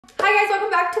Hi guys,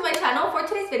 welcome back to my channel. For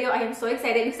today's video, I am so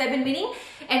excited because I've been meaning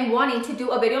and wanting to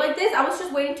do a video like this. I was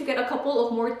just waiting to get a couple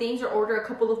of more things or order a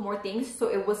couple of more things, so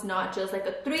it was not just like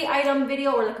a 3-item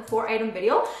video or like a 4-item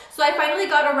video. So I finally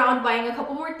got around buying a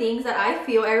couple more things that I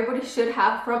feel everybody should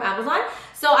have from Amazon.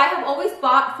 So I have always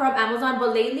bought from Amazon,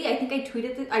 but lately I think I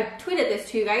tweeted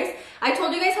this to you guys. I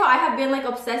told you guys how I have been like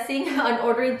obsessing on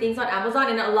ordering things on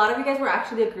Amazon, and a lot of you guys were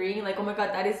actually agreeing, like, oh my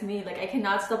god, that is me. Like, I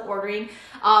cannot stop ordering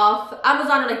off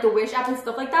Amazon or like the Wish app and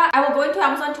stuff like that. I will go into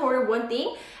Amazon to order one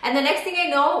thing, and the next thing I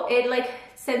know, it like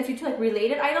sends you to like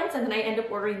related items, and then I end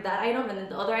up ordering that item and then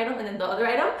the other item and then the other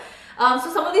item.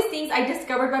 So some of these things I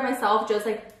discovered by myself just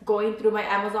like going through my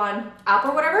Amazon app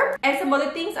or whatever, and some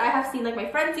other things I have seen like my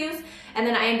friends use, and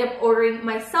then I end up ordering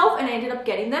myself and I ended up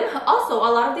getting them. Also,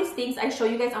 a lot of these things I show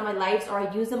you guys on my lives, or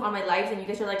I use them on my lives, and you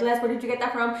guys are like, Les, where did you get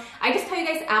that from? I just tell you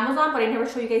guys Amazon, but I never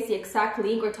show you guys the exact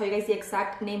link or tell you guys the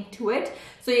exact name to it.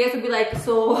 So you guys would be like,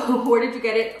 so where did you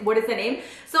get it? What is the name?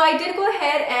 So I did go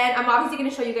ahead, and I'm obviously going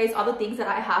to show you guys all the things that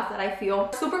I have that I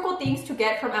feel super cool things to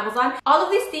get from Amazon. All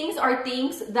of these things are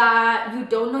things that you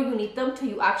don't know you need them till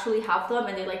you actually have them,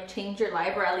 and they like change your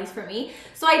life, or at least for me.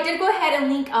 So I did go ahead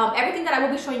and link everything that I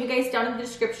will be showing you guys down in the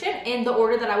description in the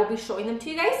order that I will be showing them to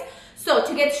you guys. So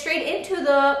to get straight into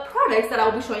the products that I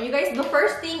will be showing you guys, the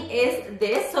first thing is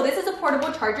this. So this is a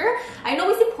portable charger. I know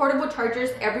we see portable chargers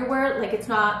everywhere, like it's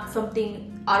not something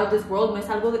out of this world.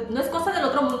 No es cosa del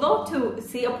otro mundo to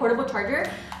see a portable charger.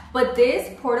 But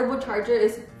this portable charger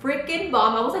is freaking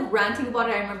bomb. I was like ranting about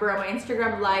it, I remember, on my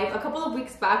Instagram live a couple of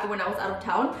weeks back when I was out of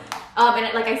town.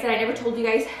 And like I said, I never told you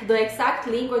guys the exact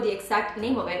link or the exact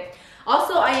name of it.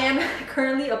 Also, I am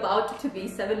currently about to be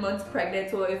 7 months pregnant,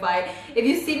 so if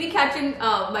you see me catching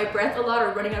my breath a lot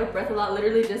or running out of breath a lot,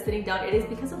 literally just sitting down, it is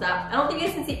because of that. I don't think you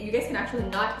guys can see, you guys can actually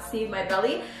not see my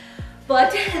belly,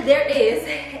 but there is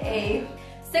a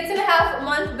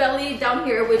 6.5-month belly down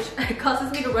here, which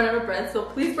causes me to run out of breath, so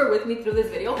please bear with me through this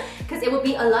video because it will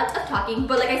be a lot of talking.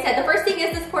 But like I said, the first thing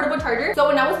is this portable charger. So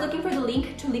when I was looking for the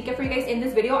link to link it for you guys in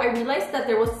this video, I realized that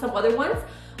there was some other ones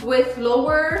with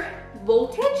lower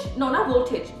voltage, no, not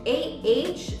voltage,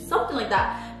 AH, something like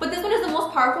that, but this one is the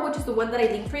most powerful, which is the one that I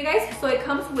linked for you guys. So it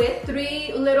comes with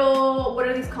 3 little, what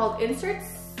are these called, inserts?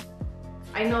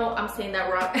 I know I'm saying that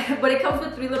wrong, but it comes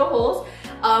with 3 little holes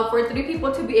for 3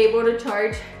 people to be able to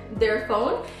charge their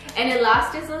phone, and it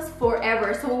lasts us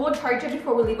forever. So we will charge it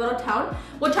before we leave out of town.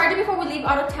 We'll charge it before we leave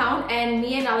out of town, and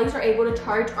me and Alex are able to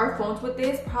charge our phones with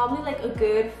this probably like a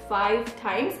good 5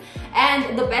 times.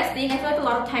 And the best thing, I feel like a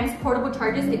lot of times portable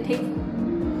chargers,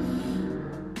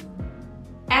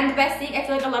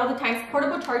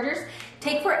 portable chargers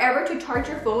take forever to charge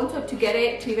your phone. So to get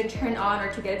it to even turn on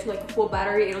or to get it to like a full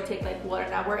battery, it'll take like what,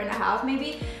 an hour and a half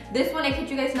maybe. This one, I kid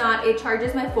you guys not, it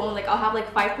charges my phone, like I'll have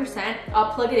like 5%,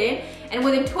 I'll plug it in, and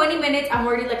within 20 minutes I'm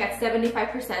already like at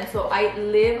 75%. So I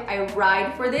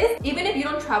ride for this. Even if you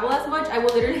don't travel as much, I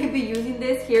will literally be using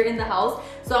this here in the house.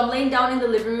 So I'm laying down in the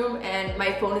living room and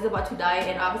my phone is about to die,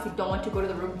 and obviously don't want to go to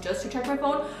the room just to charge my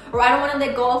phone, or I don't want to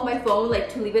let go of my phone,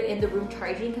 like to leave it in the room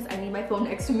charging, because I need my phone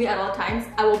next to me at all times.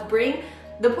 I will bring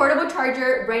the portable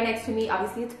charger right next to me.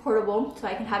 Obviously it's portable, so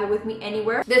I can have it with me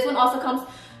anywhere. This one also comes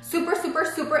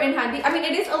super in handy. I mean,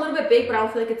 it is a little bit big, but I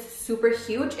don't feel like it's super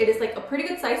huge. It is like a pretty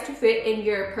good size to fit in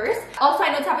your purse. Also,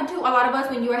 I know it's happened to a lot of us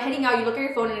when you are heading out, you look at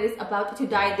your phone and it is about to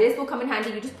die. This will come in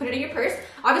handy. You just put it in your purse.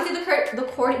 Obviously the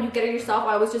cord, you get it yourself.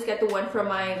 I always just get the one from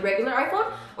my regular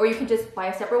iPhone, or you can just buy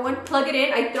a separate one. Plug it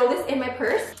in. I throw this in my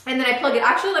purse and then I plug it.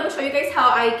 Actually, let me show you guys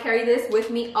how I carry this with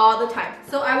me all the time.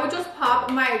 So I will just pop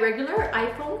my regular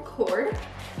iPhone cord,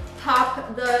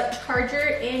 pop the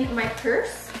charger in my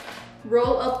purse,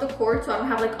 roll up the cord so I don't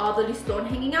have like all the listón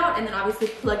hanging out, and then obviously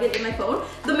plug it in my phone.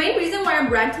 The main reason why I'm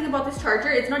ranting about this charger,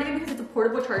 it's not even because it's a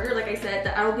portable charger. Like I said,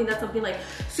 that I don't think that's something like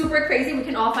super crazy. We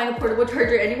can all find a portable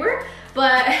charger anywhere,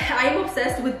 but I am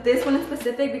obsessed with this one in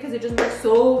specific because it just works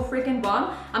so freaking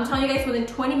bomb. I'm telling you guys, within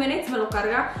 20 minutes me lo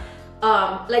carga.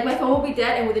 Like my phone will be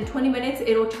dead, and within 20 minutes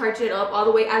it'll charge it up all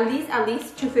the way, at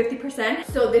least to 50%.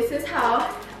 So this is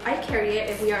how I carry it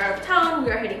if we are out of town, we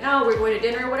are heading out, we're going to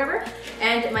dinner or whatever,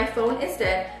 and my phone is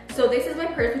dead. So this is my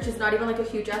purse, which is not even like a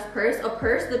huge ass purse.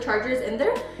 The charger is in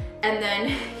there, and then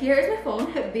here is my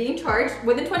phone being charged.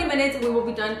 Within 20 minutes we will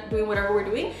be done doing whatever we're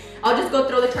doing. I'll just go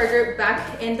throw the charger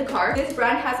back in the car. This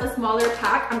brand has a smaller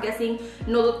pack. I'm guessing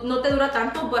no te dura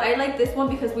tanto, but I like this one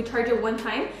because we charge it one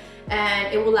time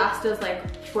and it will last us like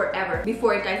forever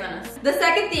before it dies on us. The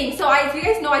second thing, so as you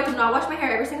guys know, I do not wash my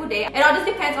hair every single day. It all just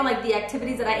depends on like the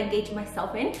activities that I engage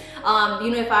myself in.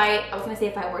 You know, if I was gonna say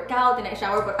if I work out, then I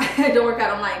shower, but I don't work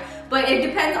out, I'm lying. But it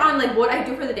depends on like what I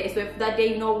do for the day. So if that day,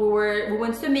 you know, we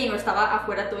went swimming or estaba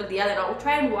afuera todo el día, then I'll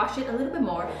try and wash it a little bit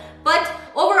more. But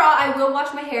overall, I will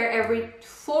wash my hair every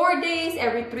 4 days,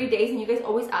 every 3 days, and you guys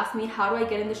always ask me how do I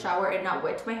get in the shower and not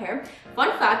wet my hair.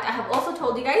 Fun fact, I have also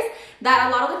told you guys that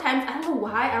a lot of the times, I don't know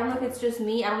why, I don't know if it's just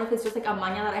me, I don't know if it's just like a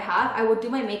maña that I have, I will do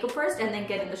my makeup first and then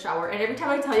get in the shower. And every time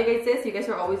I tell you guys this, you guys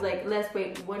are always like, Les,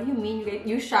 wait, what do you mean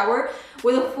you shower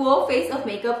with a full face of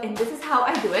makeup? And this is how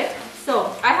I do it.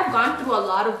 So I have gone through a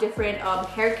lot of different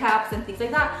hair caps and things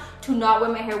like that to not wet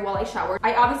my hair while I shower.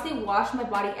 I obviously wash my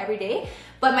body every day,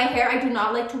 but my hair, I do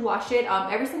not like to wash it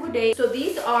every single day. So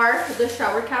these are the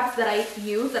shower caps that I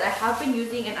use, that I have been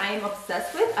using and I am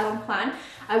obsessed with.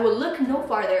 I will look no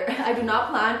farther. I do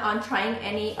not plan on trying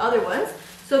any other ones.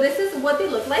 So this is what they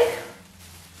look like.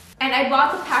 And I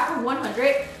bought the pack of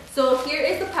 100. So here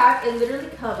is the pack. It literally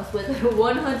comes with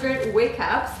 100 wig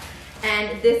caps.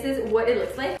 And this is what it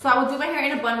looks like. So I will do my hair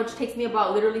in a bun, which takes me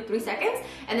about literally 3 seconds,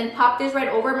 and then pop this right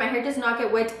over. My hair does not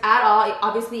get wet at all.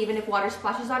 Obviously, even if water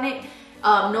splashes on it,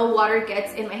 no water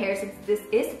gets in my hair since this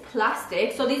is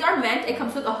plastic. So these are meant, it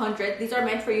comes with 100. These are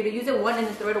meant for you to use it once and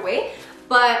then throw it away.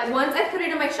 But once I put it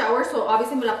in my shower, so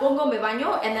obviously me la pongo, me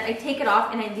baño, and then I take it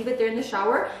off and I leave it there in the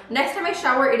shower. Next time I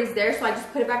shower, it is there, so I just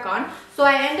put it back on. So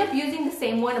I end up using the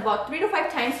same one about 3 to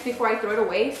 5 times before I throw it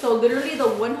away. So literally the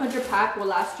 100 pack will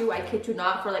last you, I kid you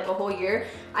not, for like a whole year.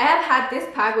 I have had this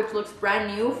pack, which looks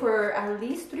brand new, for at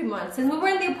least 3 months since we were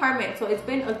in the apartment. So it's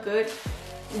been a good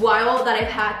while that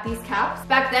I've had these caps.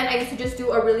 Back then I used to just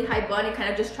do a really high bun and kind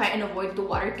of just try and avoid the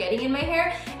water getting in my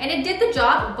hair, and it did the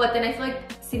job. But then I feel like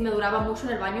si me duraba mucho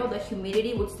en el baño, the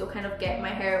humidity would still kind of get my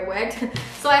hair wet.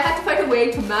 So I had to find a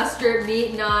way to master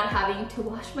me not having to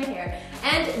wash my hair.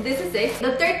 And this is it.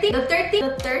 The third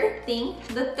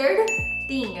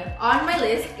thing on my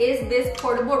list is this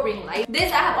portable ring light.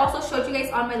 This I have also showed you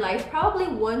guys on my live probably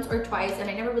once or twice, and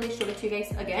I never really showed it to you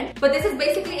guys again. But this is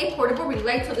basically a portable ring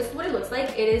light. So this is what it looks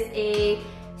like. It is a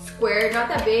square, not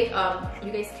that big.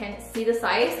 You guys can see the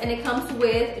size, and it comes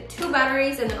with 2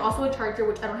 batteries and then also a charger,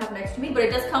 which I don't have next to me, but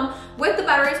it does come with the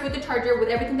batteries, with the charger, with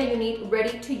everything that you need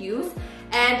ready to use.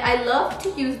 And I love to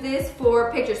use this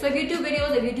for pictures. So if you do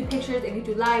videos, if you do pictures, if you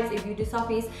do lives, if you do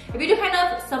selfies, if you do kind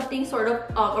of something sort of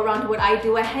around what I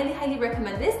do, I highly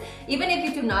recommend this. Even if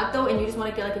you do not though, and you just want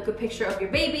to get like a good picture of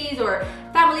your babies or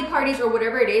family parties or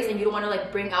whatever it is, and you don't want to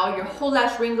like bring out your whole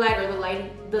ass ring light, or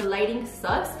the lighting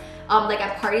sucks. Like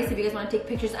at parties, if you guys want to take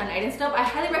pictures at night and stuff, I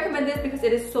highly recommend this because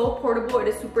it is so portable. It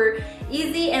is super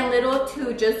easy and little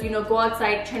to just, you know, go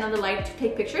outside, turn on the light to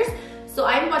take pictures. So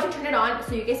I'm about to turn it on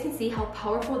so you guys can see how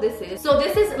powerful this is. So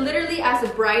this is literally as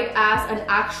bright as an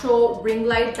actual ring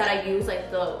light that I use,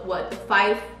 like the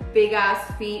 5 big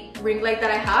ass feet ring light that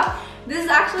I have. This is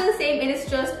actually the same, and it's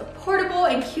just portable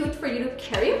and cute for you to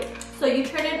carry. So you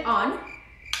turn it on.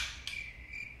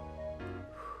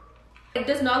 It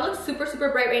does not look super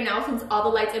bright right now since all the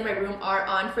lights in my room are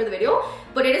on for the video,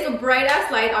 but it is a bright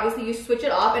ass light. Obviously you switch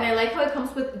it off, and I like how it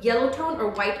comes with yellow tone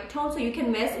or white tone, so you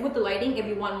can mess with the lighting if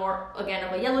you want more, again,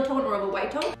 of a yellow tone or of a white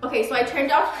tone. Okay, so I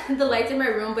turned off the lights in my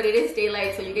room, but it is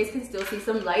daylight, so you guys can still see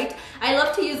some light. I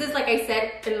love to use this, like I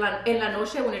said, en la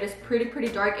noche, when it is pretty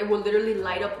dark. It will literally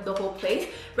light up the whole place.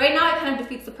 Right now it kind of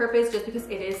defeats the purpose just because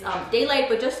it is daylight,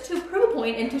 but just to prove a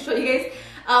point and to show you guys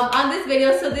on this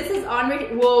video. So this is on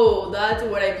right. Whoa, that's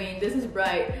what I mean. This is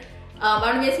bright.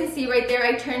 I don't know if you guys can see right there,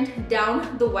 I turned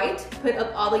down the white, put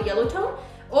up all the yellow tone,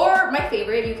 or my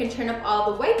favorite, you can turn up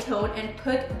all the white tone and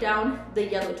put down the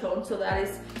yellow tone. So that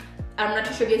is, I'm not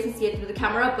too sure if you guys can see it through the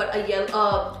camera, but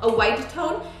a white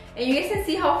tone. And you guys can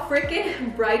see how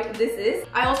freaking bright this is.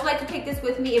 I also like to take this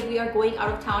with me if we are going out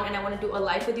of town and I want to do a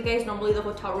live with you guys. Normally the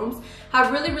hotel rooms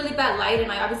have really bad light,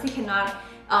 and I obviously cannot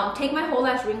take my whole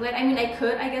ass ring light. I mean, I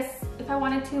could, I guess, if I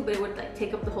wanted to, but it would like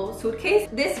take up the whole suitcase.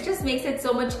 This just makes it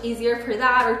so much easier for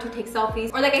that, or to take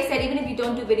selfies, or like I said, even if you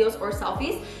don't do videos or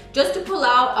selfies, just to pull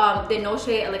out the noche,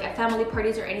 like at family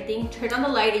parties or anything, turn on the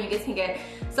light and you guys can get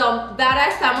some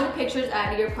badass family pictures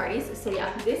at your parties. So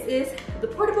yeah, this is the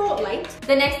portable light.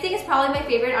 The next thing is probably my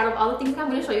favorite out of all the things I'm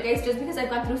going to show you guys, just because I've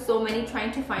gone through so many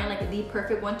trying to find like the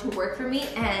perfect one to work for me,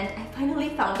 and I finally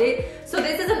found it. So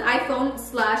this is an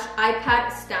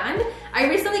iPhone/iPad stand. I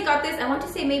recently got this, I want to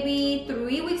say maybe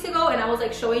 3 weeks ago, and I was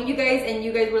like showing you guys, and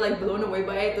you guys were like blown away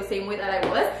by it the same way that I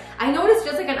was. I know it's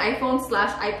just like an iPhone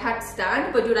slash iPad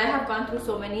stand, but dude, I have gone through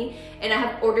so many and I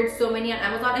have ordered so many on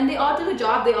Amazon, and they all do the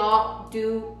job. They all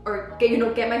do, or get, you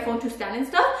know, get my phone to stand and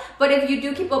stuff. But if you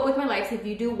do keep up with my lives, if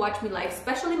you do watch me live,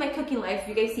 especially my cooking lives,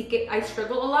 you guys see it, I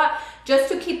struggle a lot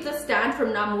just to keep the stand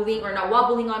from not moving or not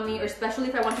wobbling on me, or especially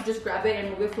if I want to just grab it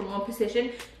and move it from one position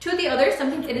to the other.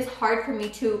 Sometimes it is hard for me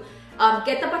to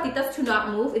get the patitas to not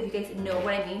move, if you guys know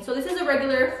what I mean. So this is a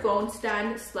regular phone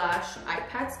stand slash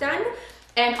iPad stand.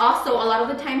 And also a lot of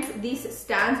the times these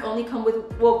stands only come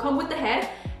with, will come with the head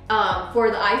for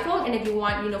the iPhone. And if you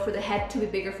want, you know, for the head to be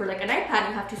bigger for like an iPad,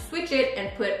 you have to switch it and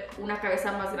put una cabeza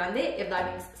más grande, if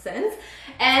that makes sense.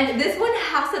 And this one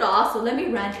has it all, so let me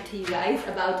rant to you guys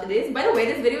about this. By the way,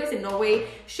 this video is in no way,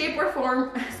 shape or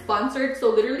form sponsored.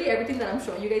 So literally everything that I'm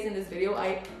showing you guys in this video,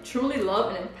 I truly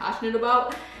love and am passionate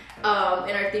about.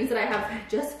 And are things that I have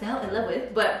just fell in love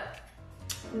with. But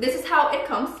this is how it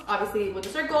comes, obviously with the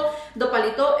circle, the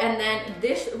palito, and then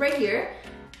this right here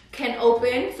can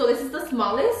open. So this is the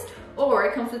smallest, or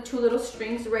it comes with two little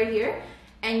strings right here,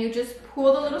 and you just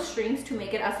pull the little strings to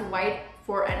make it as wide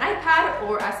for an iPad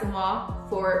or as small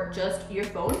for just your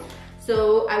phone.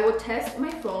 So I will test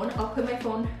my phone. I'll put my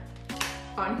phone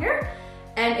on here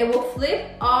and it will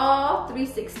flip all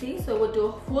 360. So we'll do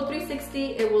a full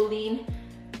 360. It will lean,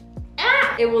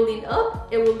 it will lean up,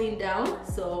 it will lean down.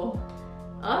 So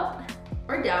up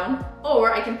or down,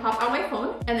 or I can pop out my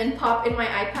phone and then pop in my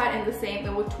iPad, and the same,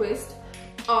 it will twist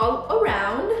all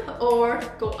around or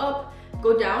go up,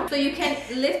 go down. So you can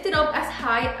lift it up as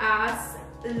high as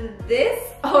this,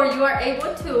 or you are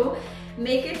able to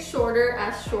make it short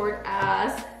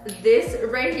as this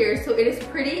right here. So it is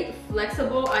pretty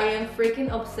flexible. I am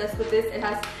freaking obsessed with this. It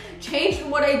has changed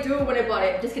what I do when I bought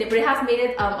it. Just kidding, but it has made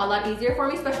it a lot easier for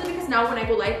me, especially because now when I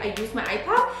go live, I use my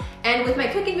iPad. And with my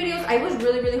cooking videos, it was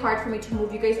really hard for me to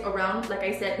move you guys around, like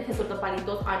I said, because of the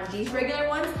palitos on these regular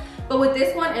ones. But with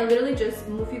this one, I literally just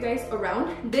move you guys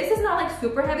around. This is not like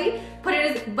super heavy, but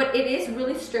it is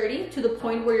really sturdy to the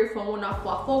point where your phone will not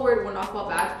fall forward, will not fall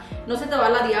back. No se te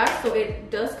va a ladear, so it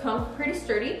does come pretty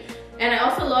sturdy. And I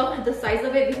also love the size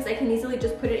of it because I can easily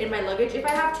just put it in my luggage if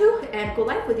I have to and go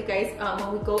live with you guys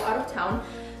when we go out of town.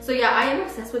 So yeah, I am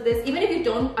obsessed with this. Even if you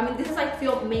don't, I mean, this is I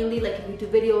feel mainly like if you do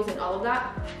videos and all of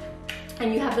that,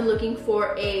 and you have been looking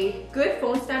for a good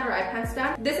phone stand or iPad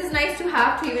stand, this is nice to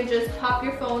have, to even just pop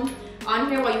your phone on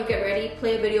here while you get ready,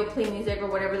 play a video, play music, or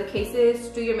whatever the case is,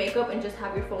 do your makeup, and just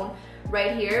have your phone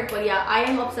right here. But yeah, I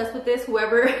am obsessed with this.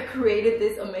 Whoever created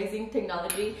this amazing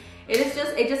technology,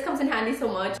 it just comes in handy so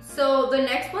much. So the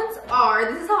next ones are,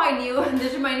 this is how I knew,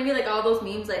 this reminded me like all those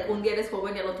memes, like un día eres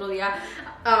joven y el otro día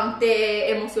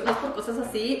te emocionas por cosas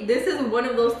así. This is one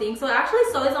of those things. So I actually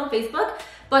saw this on Facebook,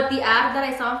 but the ad that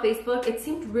I saw on Facebook, it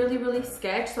seemed really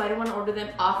sketch, so I didn't want to order them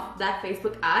off that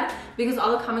Facebook ad because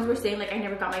all the comments were saying like I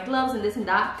never got my gloves and this and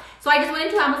that. So I just went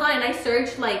into Amazon and I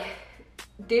searched like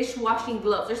dishwashing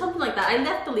gloves or something like that. I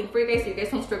left the link for you guys so you guys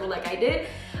don't struggle like I did.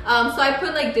 So I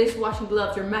put like dishwashing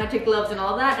gloves or magic gloves and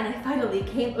all that, and I finally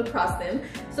came across them.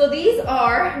 So these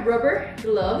are rubber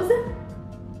gloves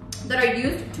that are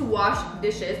used to wash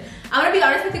dishes. I'm gonna be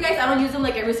honest with you guys, I don't use them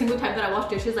like every single time that I wash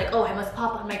dishes, like, oh, I must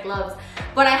pop on my gloves.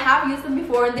 But I have used them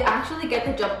before and they actually get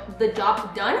the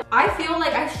job done. I feel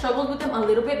like I struggled with them a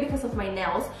little bit because of my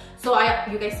nails. So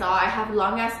you guys saw, I have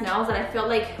long ass nails, and I feel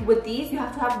like with these, you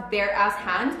have to have bare ass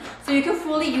hands. So you can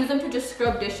fully use them to just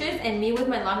scrub dishes, and me with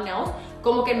my long nails,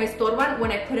 como que me estorban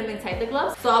when I put them inside the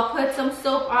gloves. So I'll put some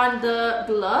soap on the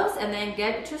gloves and then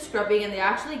get to scrubbing, and they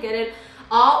actually get it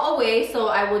all away. So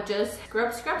I will just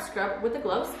scrub with the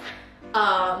gloves.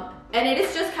 And it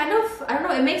is just kind of, I don't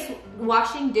know, it makes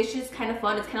washing dishes kind of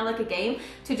fun. It's kind of like a game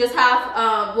to just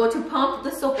have, well, to pump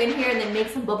the soap in here and then make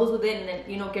some bubbles with it and then,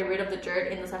 you know, get rid of the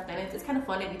dirt in the sartenes. It's kind of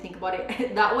fun if you think about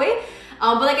it that way.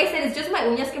 But like I said, it's just my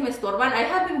uñas que me estorban. I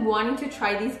have been wanting to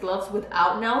try these gloves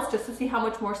without nails just to see how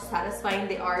much more satisfying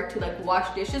they are to like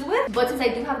wash dishes with. But since I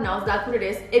do have nails, that's what it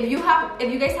is. If you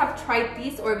guys have tried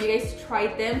these, or if you guys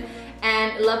tried them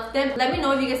and loved them, let me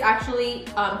know if you guys actually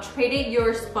traded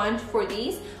your sponge for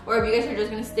these, or if you guys are just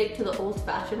gonna stick to the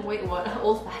old-fashioned way,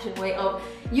 of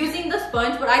using the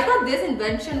sponge. But I thought this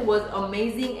invention was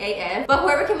amazing AF. But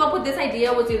whoever came up with this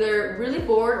idea was either really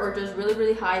bored or just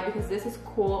really high, because this is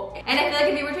cool. And I feel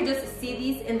like if you were to just see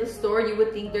these in the store, you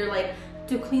would think they're like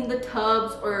to clean the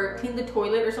tubs or clean the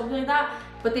toilet or something like that.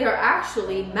 But they are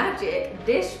actually magic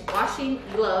dishwashing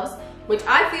gloves, which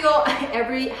I feel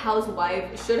every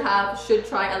housewife should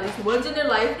try at least once in their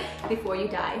life before you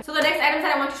die. So the next items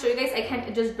that I want to show you guys, I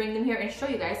can't just bring them here and show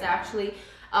you guys. I actually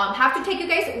have to take you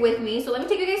guys with me. So let me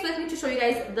take you guys with me to show you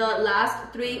guys the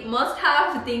last 3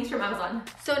 must-have things from Amazon.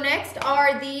 So next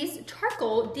are these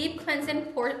charcoal deep cleansing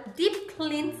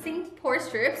pore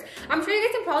strips. I'm sure you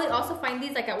guys can probably also find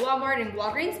these like at Walmart and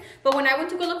Walgreens, but when I went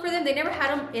to go look for them, they never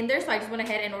had them in there, so I just went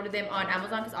ahead and ordered them on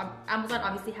Amazon because Amazon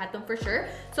obviously had them for sure.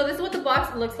 So this is what the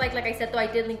box looks like. Like I said though, I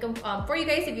did link them for you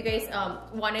guys if you guys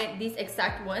wanted these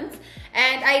exact ones.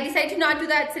 And I decided to not do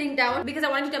that sitting down because I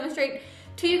wanted to demonstrate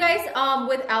to you guys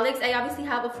with Alex. I obviously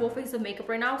have a full face of makeup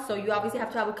right now, so you obviously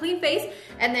have to have a clean face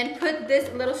and then put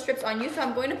this little strips on you. So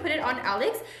I'm going to put it on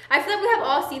Alex. I feel like we have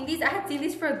all seen these. I had seen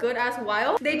these for a good ass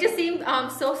while. They just seem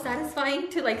so satisfying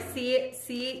to like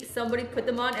see somebody put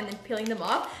them on and then peeling them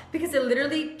off, because it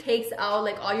literally takes out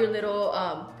like all your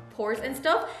little pores and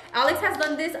stuff. Alex has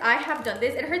done this, I have done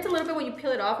this. It hurts a little bit when you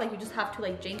peel it off, like you just have to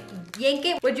like yank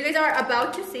it, what you guys are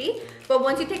about to see. But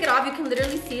once you take it off, you can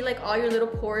literally see like all your little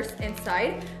pores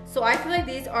inside. So I feel like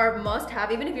these are must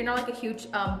have, even if you're not like a huge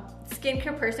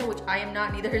skincare person, which I am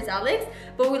not, neither is Alex,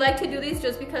 but we like to do these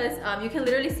just because you can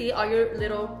literally see all your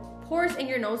little pores in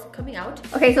your nose coming out.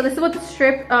 Okay, so this is what the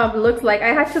strip looks like. I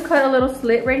had to cut a little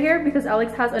slit right here because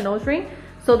Alex has a nose ring,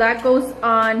 so that goes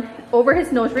on over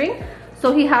his nose ring.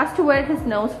 So he has to wet his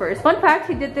nose first. Fun fact,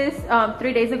 he did this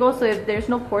 3 days ago, so if there's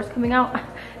no pores coming out,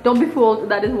 don't be fooled,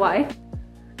 that is why.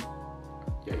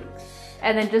 Yikes.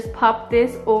 And then just pop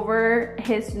this over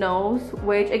his nose,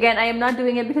 which again, I am not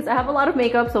doing it because I have a lot of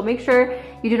makeup, so make sure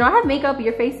you do not have makeup,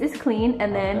 your face is clean,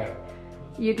 and then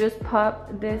you just pop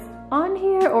this on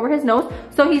here over his nose.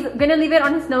 So he's gonna leave it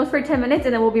on his nose for 10 minutes,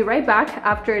 and then we'll be right back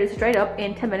after it is dried up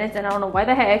in 10 minutes, and I don't know why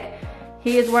the heck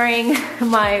he is wearing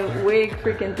my wig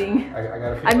freaking thing. I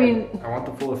gotta feel I want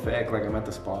the full effect, like I'm at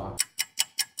the spa.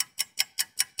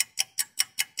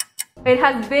 It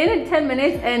has been 10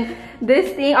 minutes, and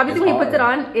this thing, obviously when he puts it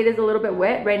on, it is a little bit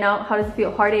wet. Right now, how does it feel?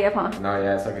 Hard AF, huh? No,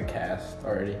 yeah, it's like a cast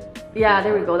already. Yeah,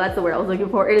 there we go. That's the word I was looking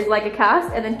for. It is like a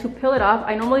cast, and then to peel it off,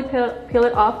 I normally peel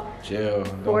it off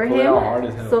for him. Hard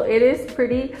as hell. So it is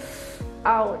pretty,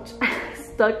 ouch,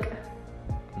 stuck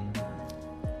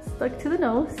to the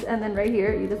nose, and then right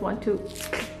here you just want to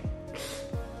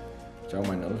show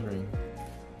my nose ring.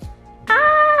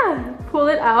 Pull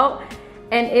it out,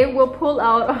 and it will pull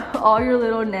out all your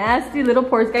little nasty little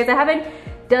pores. Guys, I haven't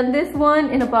done this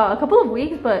one in about a couple of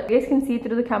weeks, but you guys can see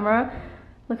through the camera.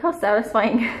 Look how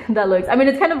satisfying that looks. I mean,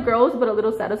 it's kind of gross, but a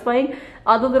little satisfying.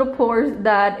 All the little pores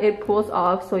that it pulls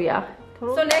off. So yeah.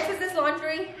 So next is this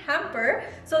laundry hamper.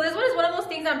 So this one is one of those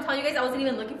things that I'm telling you guys, I wasn't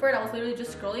even looking for it. I was literally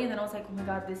just scrolling, and then I was like, oh my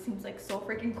god, this seems like so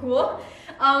freaking cool.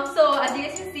 So as you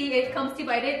guys can see, it comes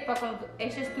divided para cuando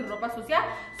eches tu ropa sucia.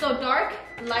 So dark,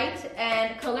 light,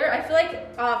 and color. I feel like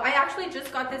I actually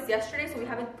just got this yesterday, so we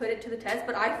haven't put it to the test,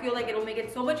 but I feel like it'll make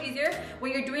it so much easier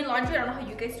when you're doing laundry. I don't know how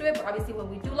you guys do it, but obviously when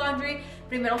we do laundry,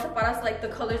 primero separas like the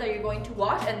colors that you're going to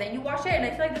wash, and then you wash it. And I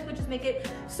feel like this would just make it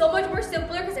so much more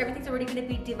simpler because everything's already going to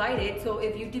be divided. So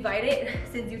if you divide it,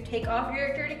 since you take off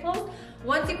your dirty clothes,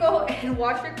 once you go and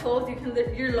wash your clothes,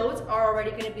 your loads are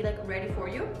already going to be like ready for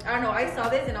you. I don't know, I saw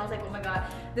this and I was like, oh my god,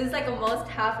 this is like a must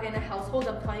have in a household.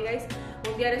 I'm telling you guys,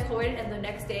 un día eres joven and the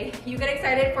next day you get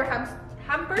excited for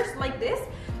hampers like this.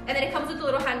 And then it comes with a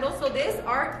little handle. So this,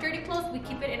 our dirty clothes, we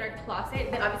keep it in our closet.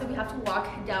 Then obviously we have to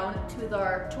walk down to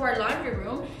our laundry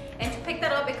room. And to pick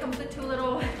that up, it comes with 2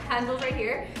 little handles right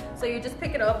here. So you just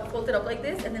pick it up, fold it up like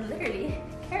this, and then literally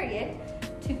carry it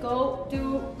to go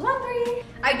do laundry.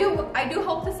 I do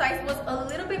hope the size was a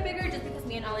little bit bigger, just because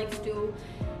me and Alex do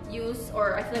use,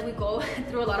 or I feel like we go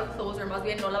through a lot of clothes, or más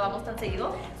bien no lavamos tan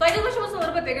seguido. So I just wish it was a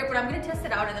little bit bigger, but I'm gonna test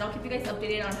it out, and then I'll keep you guys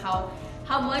updated on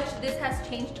how much this has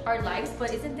changed our lives.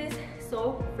 But isn't this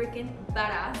so freaking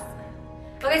badass?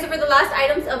 Okay, so for the last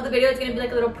items of the video, it's gonna be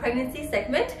like a little pregnancy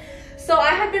segment. So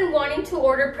I have been wanting to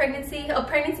order a pregnancy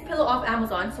pillow off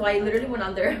Amazon. So I literally went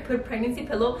on there, put pregnancy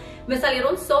pillow. Me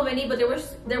salieron so many, but there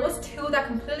was 2 that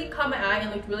completely caught my eye and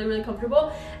looked really, really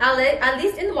comfortable. At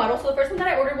least in the model. So the first one that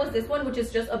I ordered was this one, which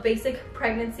is just a basic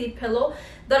pregnancy pillow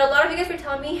that a lot of you guys were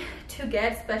telling me to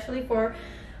get, especially for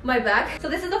my back. So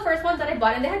this is the first one that I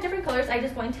bought, and they had different colors. I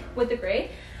just went with the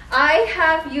gray. I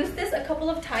have used this a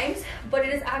couple of times, but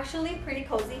it is actually pretty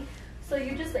cozy. So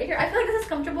you just lay here. I feel like this is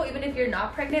comfortable even if you're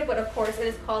not pregnant, but of course it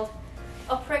is called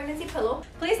a pregnancy pillow.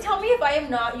 Please tell me if I am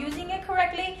not using it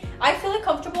correctly. I feel it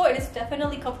comfortable. It is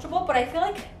definitely comfortable, but I feel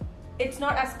like it's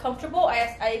not as comfortable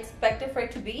as I expected for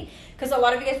it to be, because a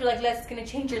lot of you guys were like, Les, it's gonna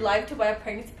change your life to buy a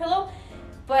pregnancy pillow.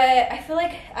 But I feel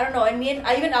like, I don't know, and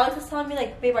even Alex was telling me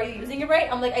like, babe, are you using it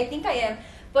right? I'm like, I think I am.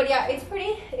 But yeah, it's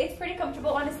pretty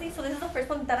comfortable, honestly. So this is the first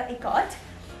one that I got.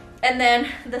 And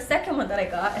then the second one that I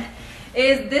got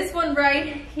is this one right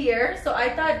here. So I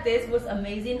thought this was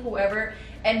amazing. Whoever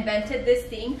invented this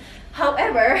thing.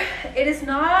 However, it is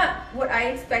not what I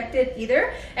expected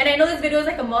either. And I know this video is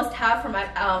like a must-have from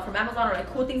Amazon, or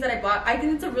like cool things that I bought. I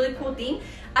think it's a really cool thing.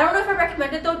 I don't know if I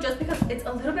recommend it though, just because it's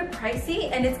a little bit pricey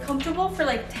and it's comfortable for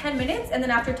like 10 minutes. And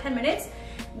then after 10 minutes,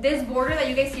 this border that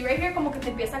you guys see right here, como que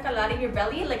te empieza a calar in your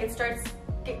belly, like it starts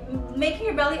making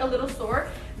your belly a little sore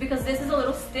because this is a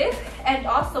little stiff. And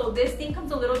also this thing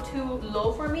comes a little too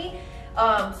low for me.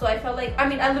 So I felt like, I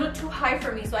mean, a little too high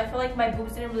for me. So I feel like my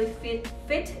boobs didn't really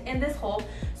fit in this hole.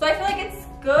 So I feel like it's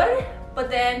good, but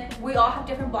then we all have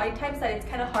different body types that it's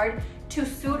kind of hard to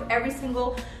suit every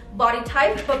single body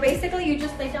type. But basically you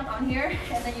just lay down on here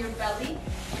and then your belly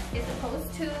is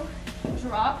supposed to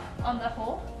drop on the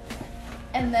hole.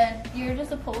 And then you're just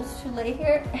supposed to lay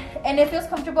here. And it feels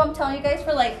comfortable, I'm telling you guys,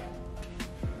 for like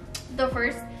the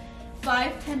first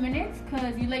 5-10 minutes,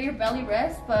 because you let your belly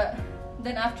rest, but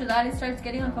then after that it starts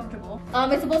getting uncomfortable.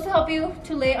 It's supposed to help you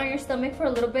to lay on your stomach for a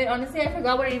little bit. Honestly, I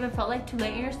forgot what it even felt like to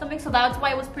lay in your stomach, so that's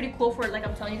why it was pretty cool for, like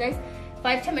I'm telling you guys,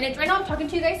 5-10 minutes. Right now I'm talking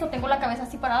to you guys, so tengo la cabeza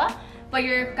así parada, but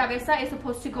your cabeza is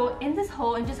supposed to go in this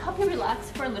hole and just help you relax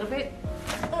for a little bit.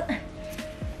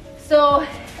 So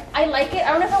I like it.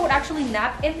 I don't know if I would actually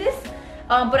nap in this,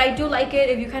 but I do like it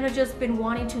if you kind of just been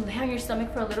wanting to lay on your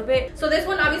stomach for a little bit. So this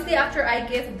one, obviously after I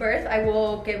give birth, I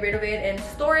will get rid of it and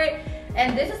store it.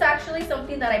 And this is actually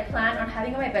something that I plan on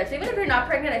having on my bed. So even if you're not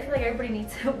pregnant, I feel like everybody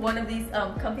needs one of these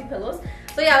comfy pillows.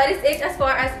 So yeah, that is it as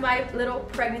far as my little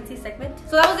pregnancy segment.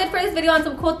 So that was it for this video on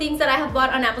some cool things that I have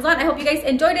bought on Amazon. I hope you guys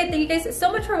enjoyed it. Thank you guys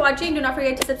so much for watching. Do not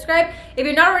forget to subscribe. If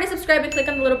you're not already subscribed, and click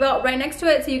on the little bell right next to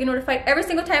it so you get notified every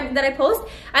single time that I post.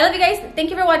 I love you guys. Thank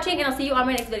you for watching, and I'll see you on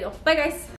my next video. Bye guys.